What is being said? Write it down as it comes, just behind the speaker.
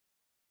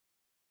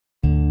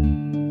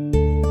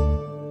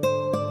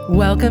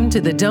Welcome to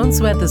the Don't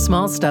Sweat the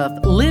Small Stuff,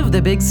 Live the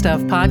Big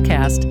Stuff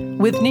podcast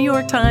with New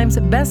York Times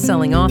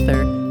bestselling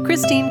author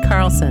Kristine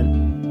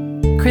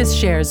Carlson. Chris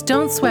shares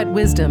don't sweat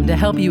wisdom to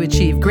help you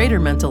achieve greater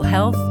mental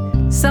health,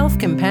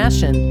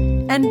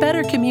 self-compassion, and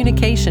better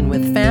communication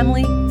with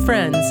family,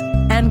 friends,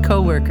 and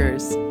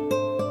coworkers.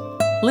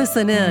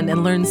 Listen in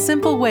and learn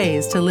simple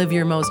ways to live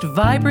your most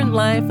vibrant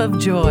life of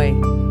joy.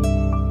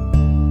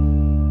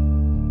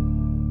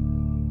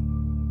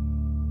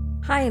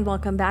 Hi, and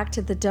welcome back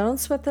to the Don't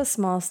Sweat the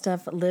Small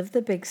Stuff, Live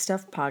the Big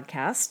Stuff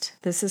podcast.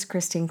 This is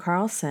Kristine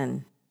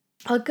Carlson.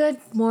 Well, good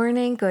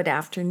morning, good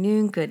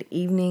afternoon, good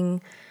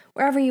evening,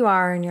 wherever you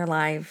are in your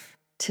life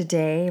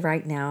today,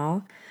 right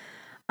now.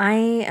 I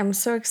am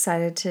so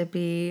excited to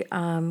be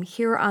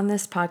here on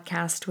this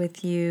podcast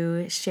with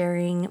you,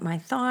 sharing my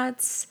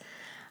thoughts.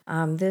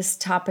 This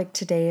topic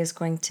today is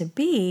going to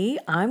be,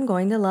 I'm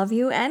going to love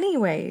you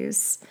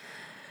anyways.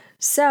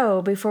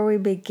 So before we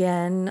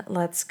begin,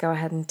 let's go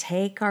ahead and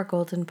take our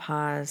golden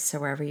pause. So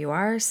wherever you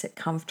are, sit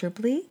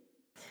comfortably.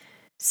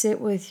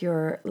 Sit with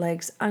your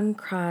legs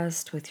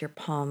uncrossed, with your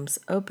palms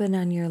open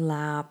on your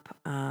lap,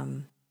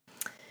 and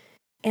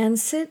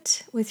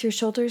sit with your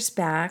shoulders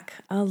back,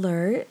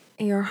 alert,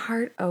 your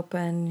heart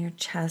open, your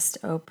chest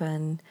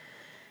open.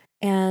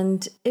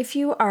 And if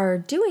you are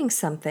doing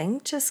something,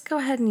 just go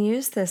ahead and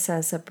use this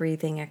as a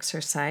breathing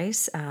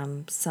exercise,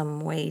 some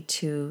way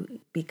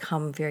to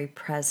become very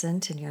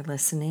present in your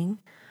listening.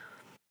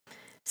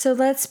 So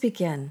let's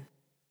begin.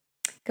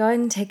 Go ahead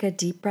and take a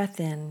deep breath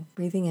in,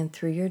 breathing in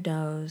through your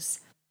nose,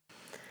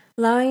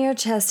 allowing your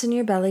chest and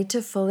your belly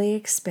to fully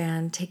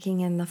expand, taking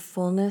in the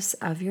fullness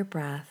of your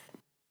breath.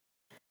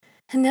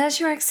 And as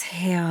you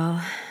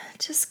exhale,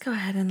 just go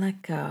ahead and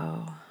let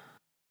go.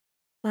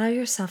 Allow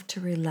yourself to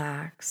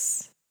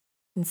relax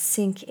and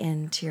sink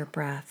into your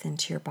breath,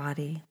 into your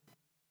body.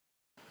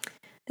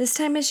 This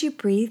time as you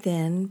breathe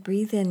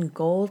in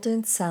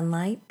golden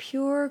sunlight,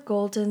 pure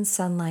golden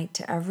sunlight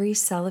to every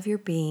cell of your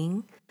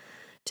being,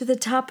 to the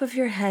top of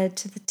your head,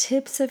 to the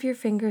tips of your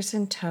fingers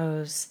and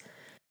toes,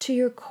 to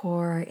your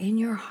core, in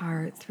your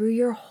heart, through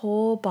your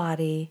whole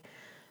body,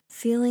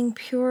 feeling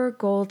pure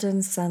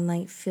golden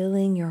sunlight,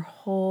 filling your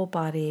whole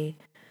body,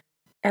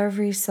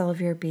 every cell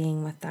of your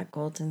being with that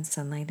golden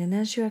sunlight. And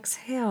as you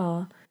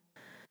exhale,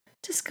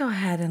 just go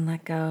ahead and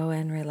let go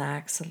and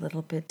relax a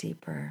little bit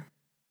deeper.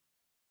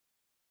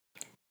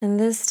 And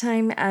this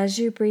time, as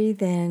you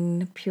breathe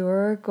in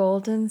pure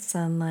golden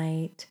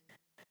sunlight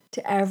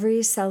to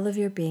every cell of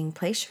your being,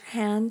 place your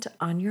hand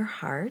on your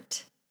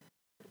heart,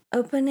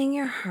 opening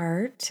your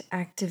heart,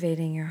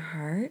 activating your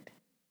heart,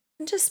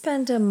 and just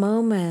spend a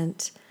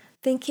moment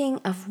thinking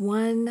of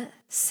one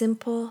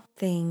simple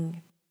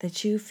thing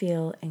that you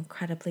feel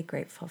incredibly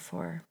grateful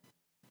for.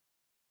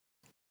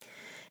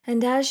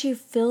 And as you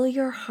fill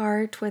your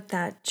heart with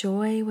that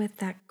joy, with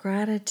that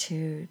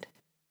gratitude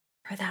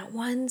for that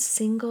one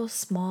single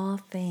small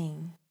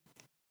thing,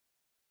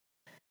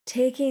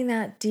 taking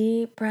that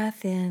deep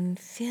breath in,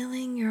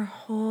 filling your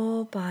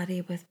whole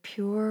body with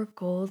pure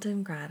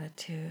golden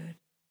gratitude,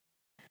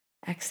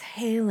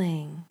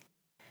 exhaling,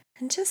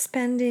 and just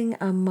spending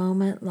a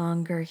moment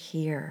longer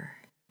here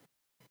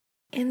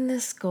in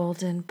this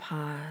golden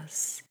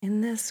pause,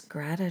 in this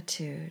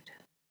gratitude.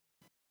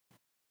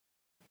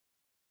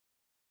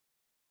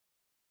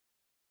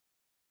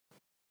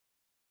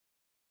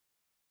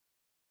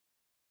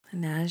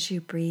 And as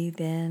you breathe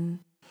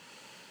in,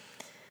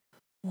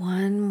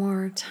 one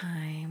more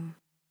time,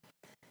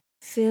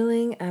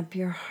 filling up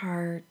your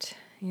heart,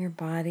 your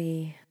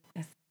body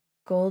with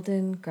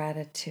golden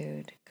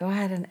gratitude. Go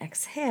ahead and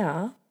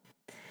exhale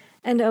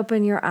and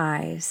open your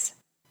eyes.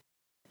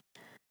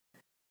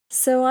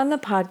 So on the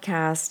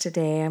podcast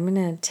today, I'm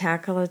going to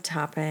tackle a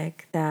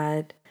topic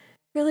that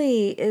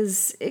really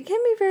it can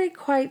be very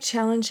quite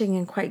challenging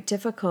and quite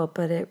difficult,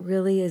 but it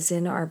really is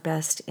in our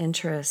best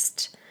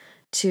interest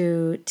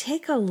to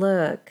take a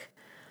look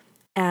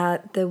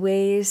at the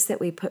ways that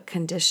we put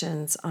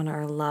conditions on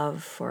our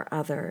love for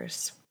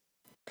others.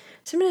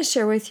 So I'm going to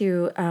share with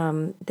you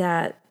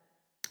that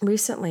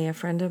recently a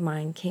friend of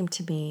mine came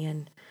to me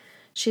and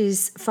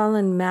she's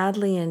fallen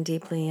madly and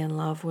deeply in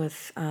love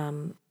with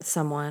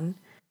someone.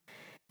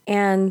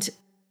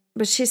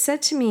 But she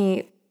said to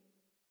me,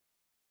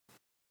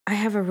 I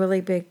have a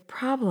really big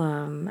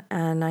problem.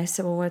 And I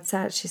said, well, what's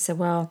that? She said,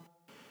 well,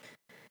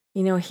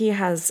 he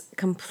has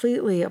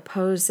completely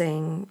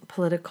opposing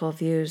political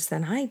views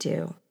than I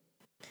do.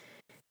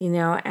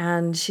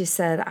 And she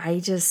said,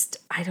 I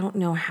don't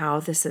know how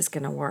this is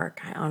going to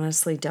work. I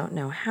honestly don't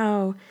know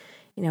how.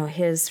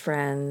 His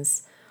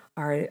friends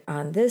are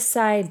on this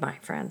side, my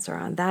friends are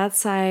on that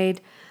side.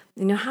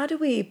 How do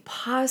we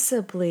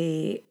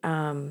possibly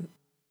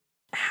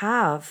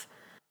have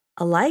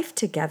a life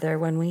together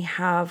when we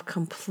have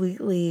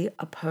completely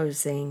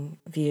opposing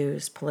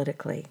views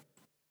politically?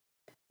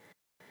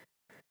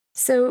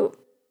 So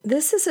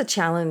this is a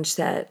challenge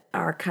that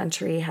our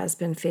country has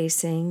been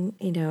facing,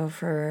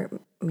 for,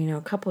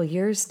 a couple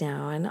years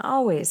now, and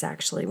always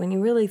actually, when you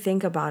really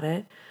think about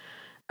it,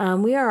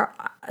 we are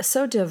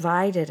so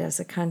divided as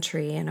a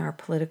country in our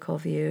political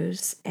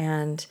views,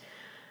 and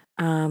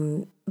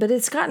but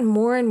it's gotten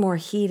more and more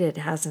heated,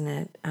 hasn't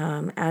it?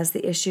 As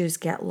the issues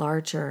get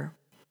larger,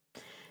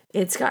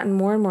 it's gotten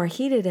more and more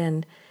heated,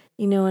 and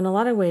in a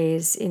lot of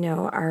ways,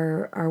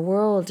 our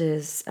world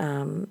is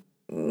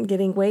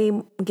getting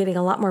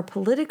a lot more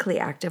politically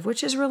active,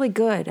 which is really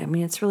good. I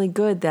mean, it's really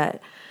good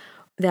that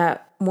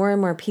more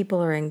and more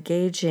people are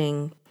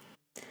engaging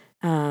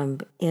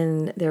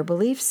in their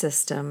belief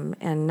system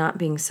and not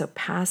being so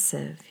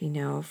passive,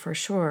 for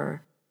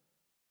sure.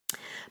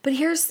 But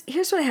here's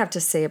what I have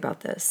to say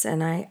about this,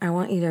 and I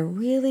want you to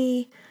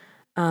really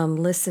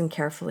listen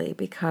carefully,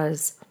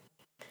 because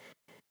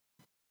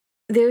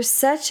there's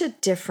such a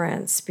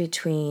difference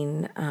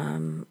between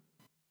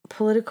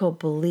political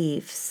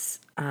beliefs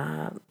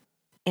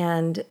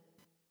and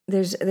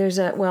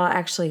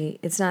actually,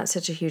 it's not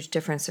such a huge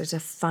difference. There's a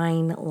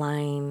fine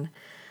line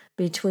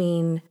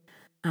between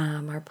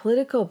our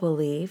political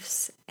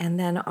beliefs and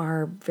then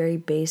our very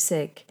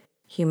basic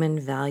human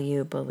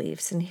value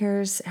beliefs. And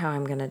here's how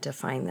I'm going to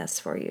define this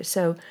for you.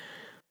 So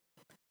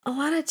a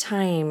lot of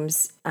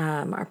times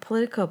our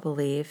political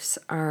beliefs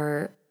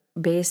are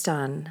based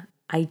on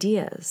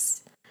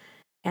ideas.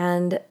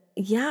 And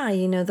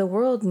the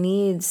world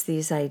needs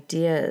these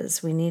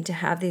ideas. We need to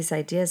have these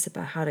ideas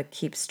about how to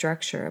keep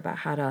structure, about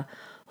how to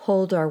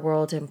hold our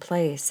world in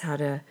place, how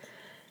to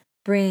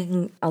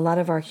bring a lot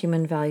of our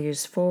human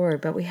values forward.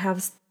 But we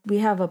have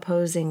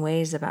opposing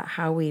ways about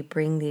how we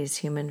bring these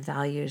human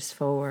values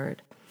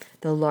forward,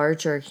 the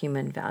larger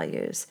human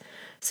values.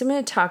 So I'm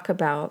going to talk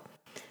about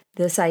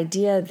this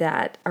idea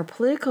that our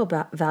political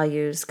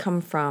values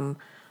come from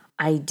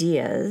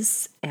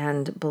ideas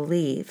and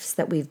beliefs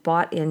that we've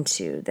bought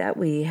into, that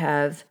we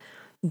have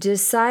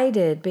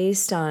decided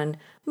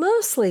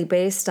mostly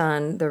based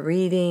on the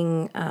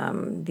reading,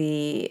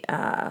 the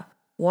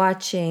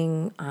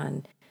watching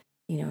on,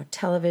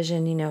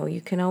 television.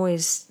 You can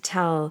always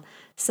tell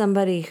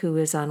somebody who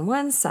is on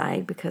one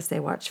side because they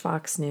watch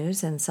Fox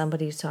News and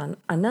somebody who's on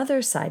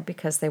another side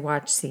because they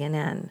watch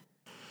CNN.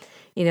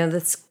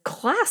 That's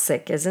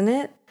classic, isn't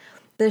it?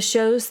 The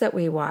shows that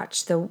we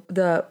watch,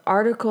 the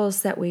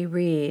articles that we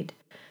read,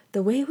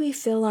 the way we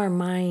fill our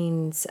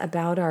minds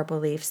about our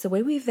beliefs, the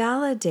way we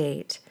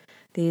validate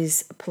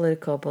these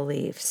political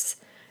beliefs.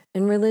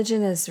 And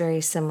religion is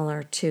very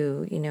similar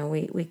too.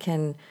 We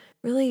can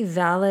really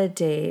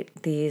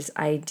validate these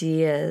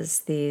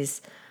ideas,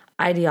 these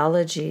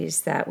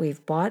ideologies that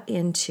we've bought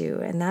into,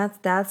 and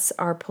that's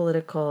our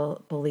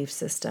political belief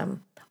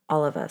system,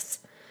 all of us.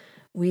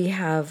 We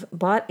have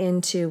bought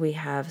into, we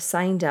have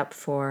signed up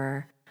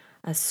for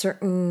a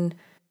certain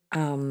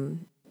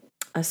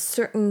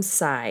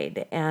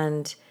side,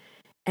 and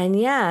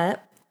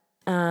yet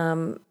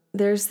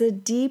there's the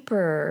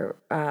deeper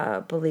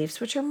beliefs,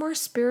 which are more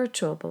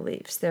spiritual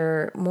beliefs.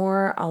 They're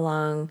more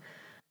along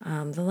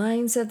the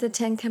lines of the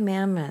Ten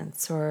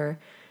Commandments, or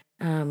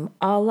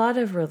a lot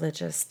of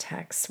religious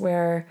texts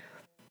where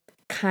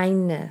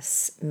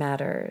kindness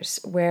matters,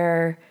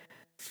 where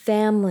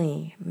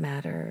family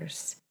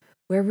matters,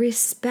 where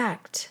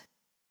respect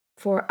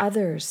for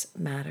others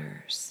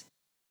matters,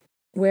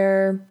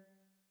 where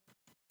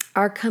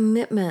our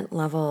commitment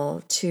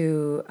level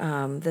to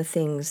the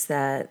things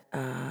that,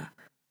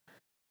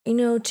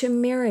 to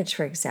marriage,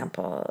 for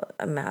example,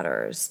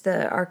 matters.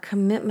 Our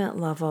commitment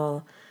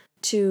level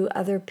to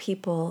other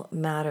people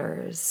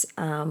matters.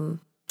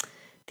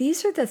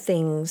 These are the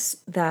things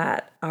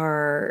that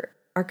are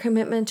our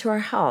commitment to our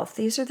health.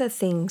 These are the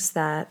things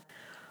that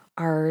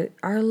are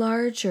our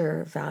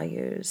larger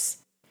values.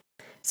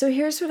 So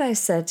here's what I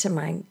said to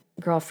my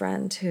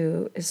girlfriend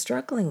who is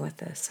struggling with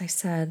this. I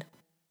said,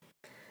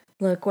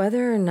 look,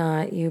 whether or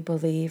not you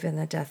believe in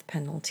the death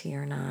penalty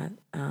or not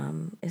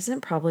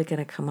isn't probably going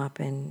to come up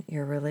in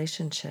your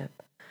relationship.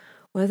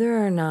 Whether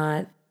or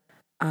not,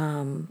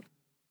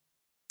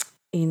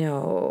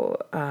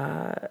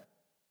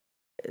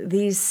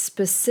 these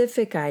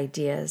specific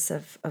ideas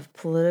of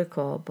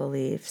political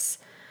beliefs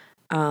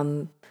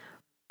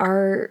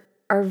are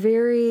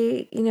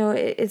very,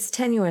 it's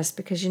tenuous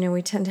because,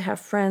 we tend to have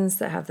friends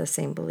that have the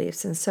same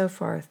beliefs and so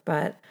forth.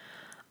 But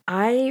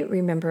I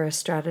remember a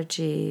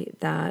strategy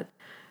that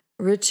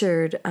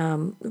Richard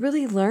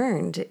really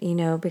learned,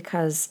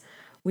 because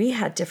we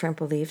had different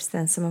beliefs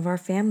than some of our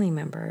family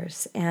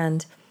members.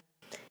 And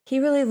he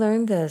really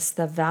learned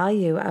the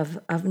value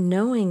of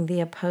knowing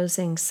the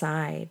opposing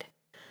side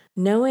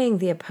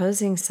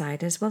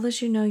as well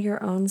as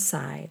your own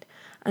side,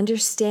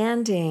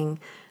 understanding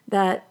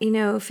that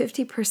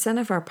 50%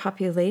 of our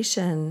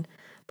population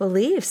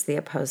believes the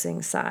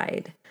opposing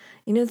side.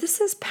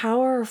 This is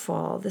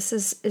powerful.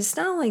 It's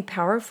not only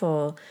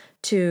powerful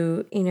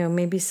to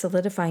maybe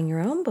solidifying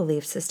your own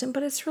belief system,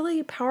 but it's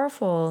really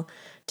powerful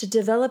to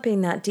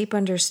developing that deep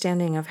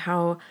understanding of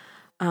how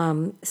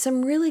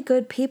some really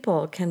good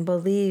people can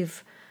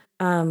believe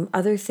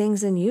other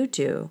things than you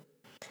do.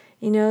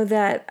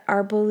 That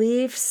our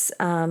beliefs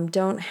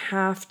don't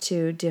have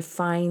to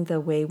define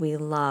the way we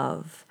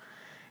love.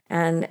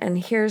 And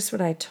here's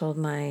what I told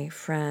my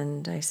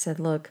friend. I said,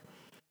 look,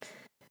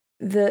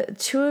 the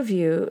two of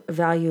you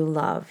value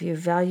love, you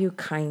value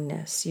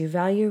kindness, you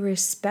value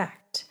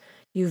respect,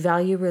 you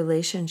value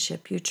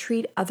relationship, you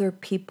treat other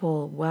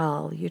people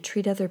well, you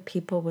treat other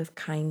people with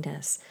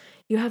kindness,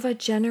 you have a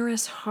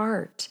generous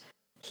heart.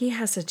 He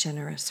has a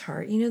generous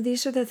heart.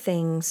 These are the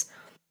things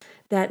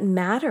that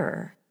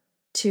matter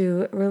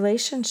to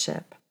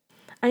relationship.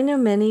 I know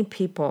many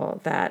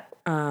people that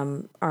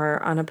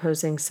are on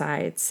opposing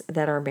sides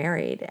that are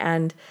married,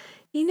 and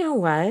you know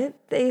what?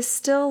 They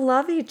still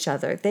love each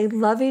other. They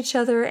love each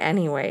other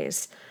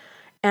anyways.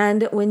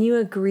 And when you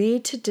agree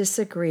to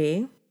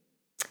disagree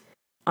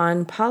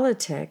on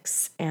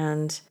politics,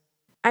 and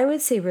I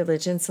would say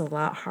religion's a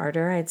lot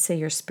harder. I'd say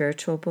your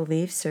spiritual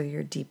beliefs or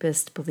your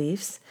deepest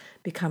beliefs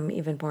become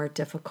even more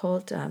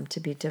difficult to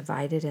be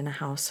divided in a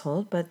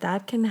household, but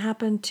that can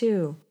happen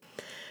too.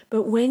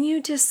 But when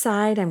you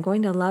decide, I'm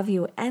going to love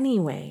you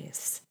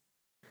anyways,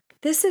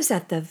 this is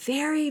at the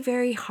very,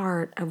 very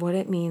heart of what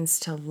it means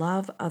to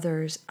love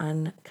others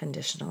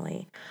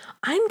unconditionally.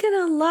 I'm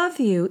going to love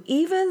you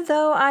even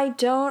though I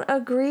don't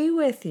agree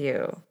with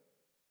you.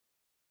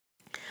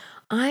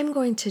 I'm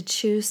going to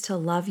choose to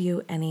love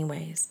you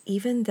anyways,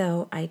 even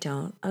though I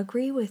don't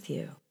agree with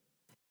you.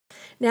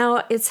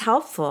 Now, it's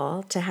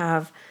helpful to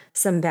have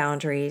some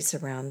boundaries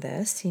around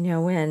this.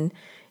 When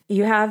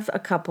you have a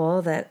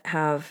couple that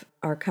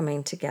are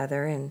coming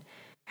together and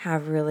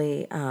have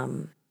really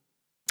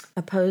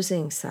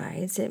opposing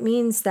sides, it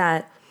means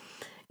that,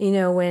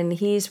 when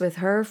he's with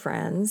her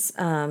friends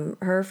are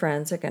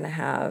going to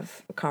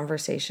have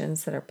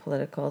conversations that are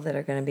political, that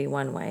are going to be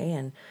one way.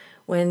 And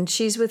when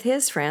she's with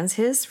his friends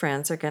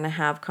are going to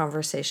have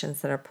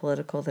conversations that are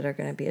political, that are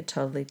going to be a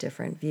totally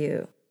different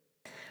view.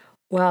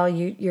 Well,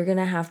 you're going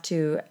to have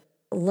to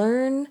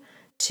learn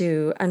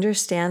to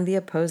understand the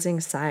opposing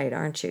side,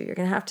 aren't you? You're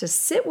going to have to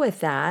sit with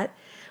that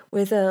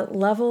with a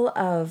level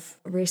of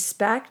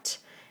respect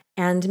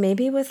and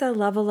maybe with a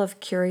level of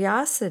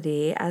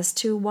curiosity as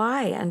to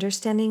why,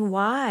 understanding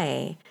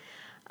why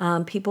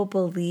people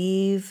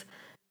believe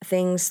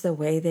things the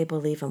way they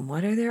believe them.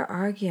 What are their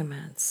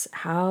arguments?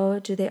 How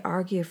do they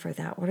argue for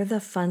that? What are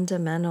the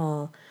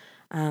fundamental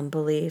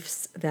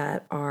beliefs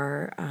that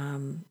are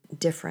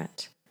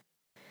different?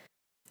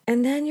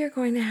 And then you're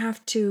going to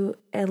have to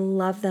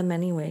love them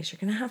anyways. You're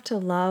going to have to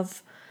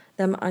love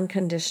them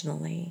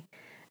unconditionally.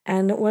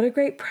 And what a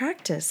great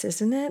practice,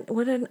 isn't it?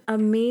 What an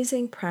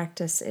amazing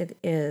practice it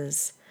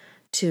is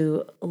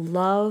to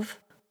love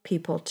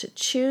people, to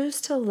choose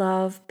to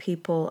love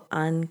people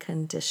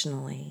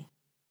unconditionally.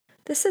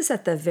 This is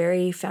at the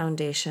very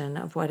foundation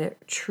of what it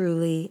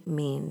truly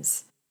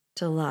means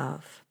to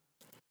love.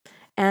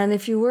 And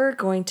if you were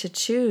going to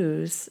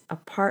choose a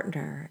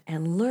partner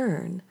and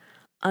learn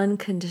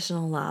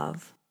unconditional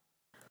love,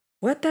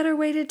 what better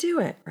way to do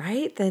it,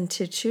 right? Than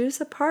to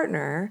choose a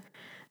partner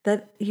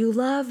that you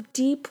love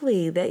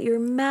deeply, that you're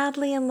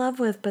madly in love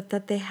with, but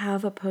that they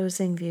have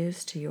opposing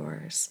views to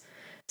yours.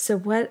 So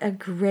what a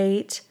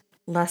great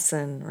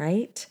lesson,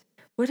 right?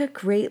 What a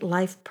great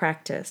life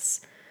practice.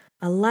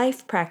 A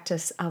life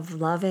practice of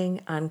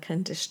loving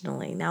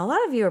unconditionally. Now, a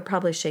lot of you are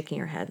probably shaking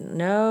your head.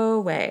 No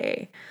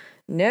way.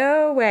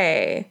 No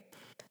way.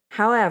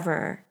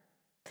 However,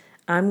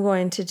 I'm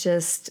going to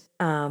just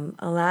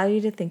allow you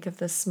to think of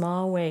the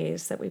small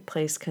ways that we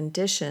place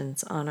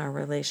conditions on our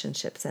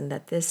relationships, and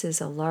that this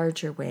is a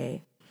larger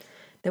way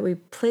that we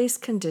place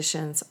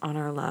conditions on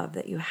our love,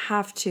 that you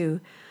have to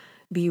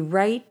be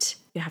right,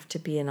 you have to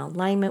be in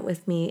alignment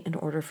with me in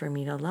order for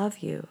me to love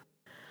you.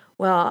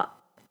 Well,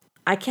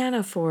 I can't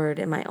afford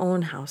in my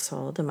own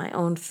household, in my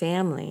own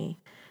family,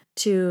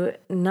 to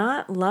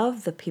not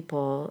love the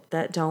people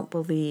that don't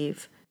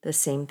believe the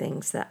same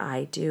things that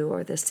I do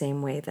or the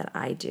same way that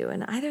I do.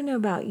 And I don't know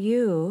about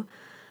you,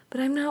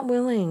 but I'm not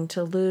willing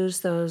to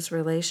lose those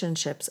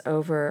relationships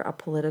over a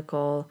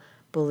political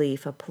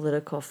belief, a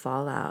political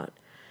fallout,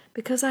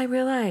 because I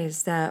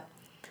realize that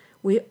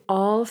we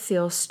all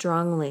feel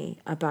strongly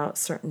about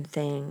certain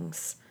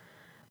things,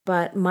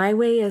 but my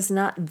way is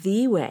not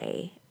the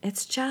way.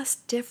 It's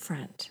just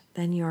different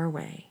than your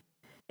way.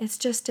 It's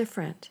just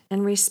different.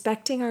 And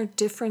respecting our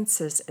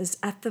differences is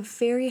at the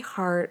very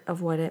heart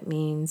of what it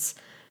means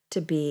to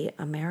be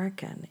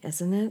American,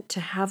 isn't it? To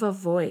have a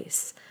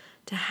voice,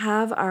 to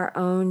have our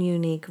own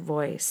unique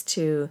voice,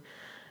 to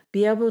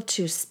be able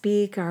to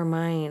speak our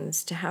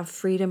minds, to have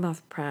freedom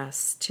of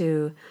press,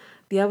 to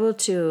be able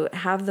to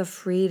have the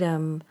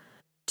freedom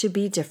to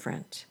be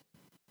different.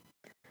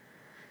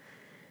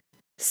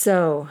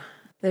 So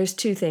there's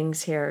two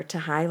things here to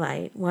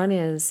highlight. One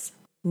is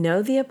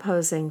know the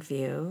opposing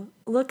view.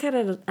 Look at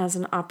it as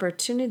an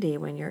opportunity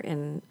when you're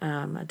in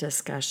a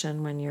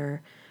discussion,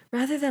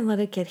 rather than let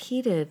it get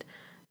heated,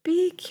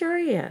 be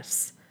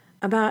curious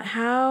about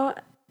how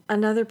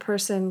another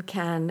person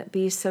can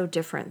be so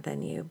different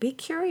than you. Be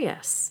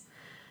curious,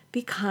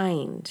 be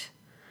kind,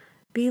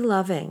 be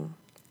loving.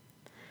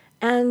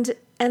 And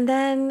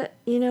then,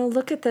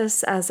 look at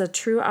this as a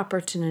true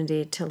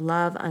opportunity to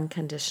love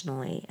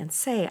unconditionally and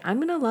say, I'm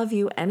going to love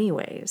you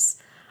anyways.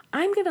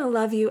 I'm going to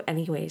love you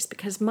anyways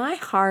because my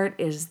heart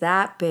is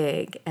that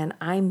big and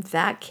I'm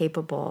that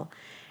capable,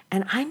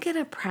 and I'm going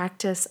to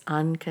practice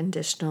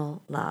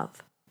unconditional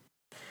love.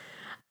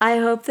 I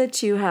hope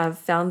that you have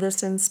found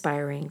this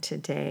inspiring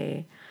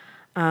today.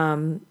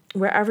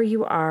 Wherever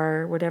you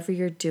are, whatever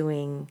you're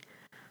doing,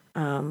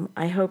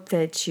 I hope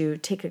that you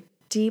take a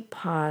deep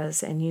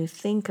pause and you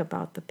think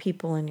about the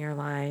people in your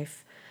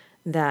life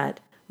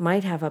that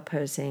might have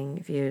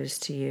opposing views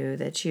to you,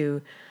 that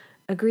you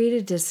agree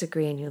to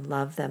disagree and you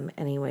love them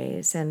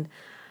anyways. And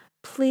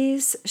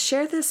please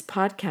share this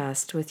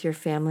podcast with your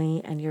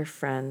family and your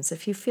friends.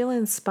 If you feel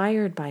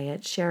inspired by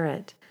it, share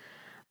it.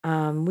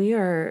 We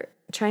are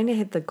trying to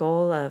hit the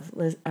goal of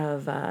 1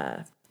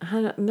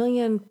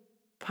 million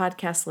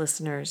podcast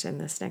listeners in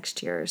this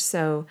next year.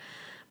 So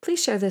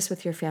please share this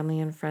with your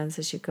family and friends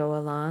as you go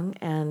along.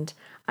 And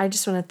I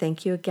just want to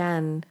thank you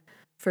again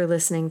for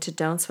listening to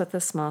Don't Sweat the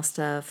Small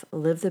Stuff,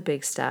 Live the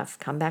Big Stuff.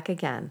 Come back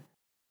again.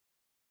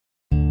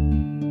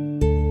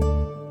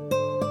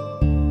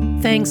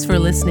 Thanks for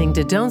listening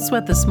to Don't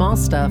Sweat the Small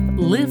Stuff,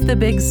 Live the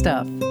Big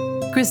Stuff.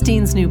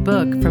 Christine's new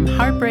book, From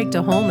Heartbreak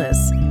to Wholeness,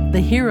 The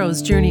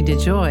Hero's Journey to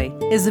Joy,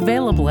 is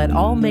available at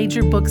all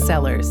major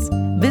booksellers.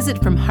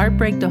 Visit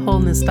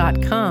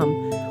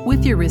FromHeartbreakToWholeness.com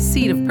with your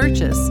receipt of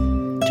purchase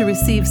to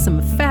receive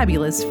some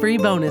fabulous free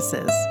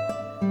bonuses.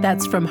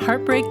 That's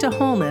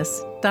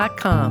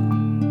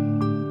FromHeartbreakToWholeness.com.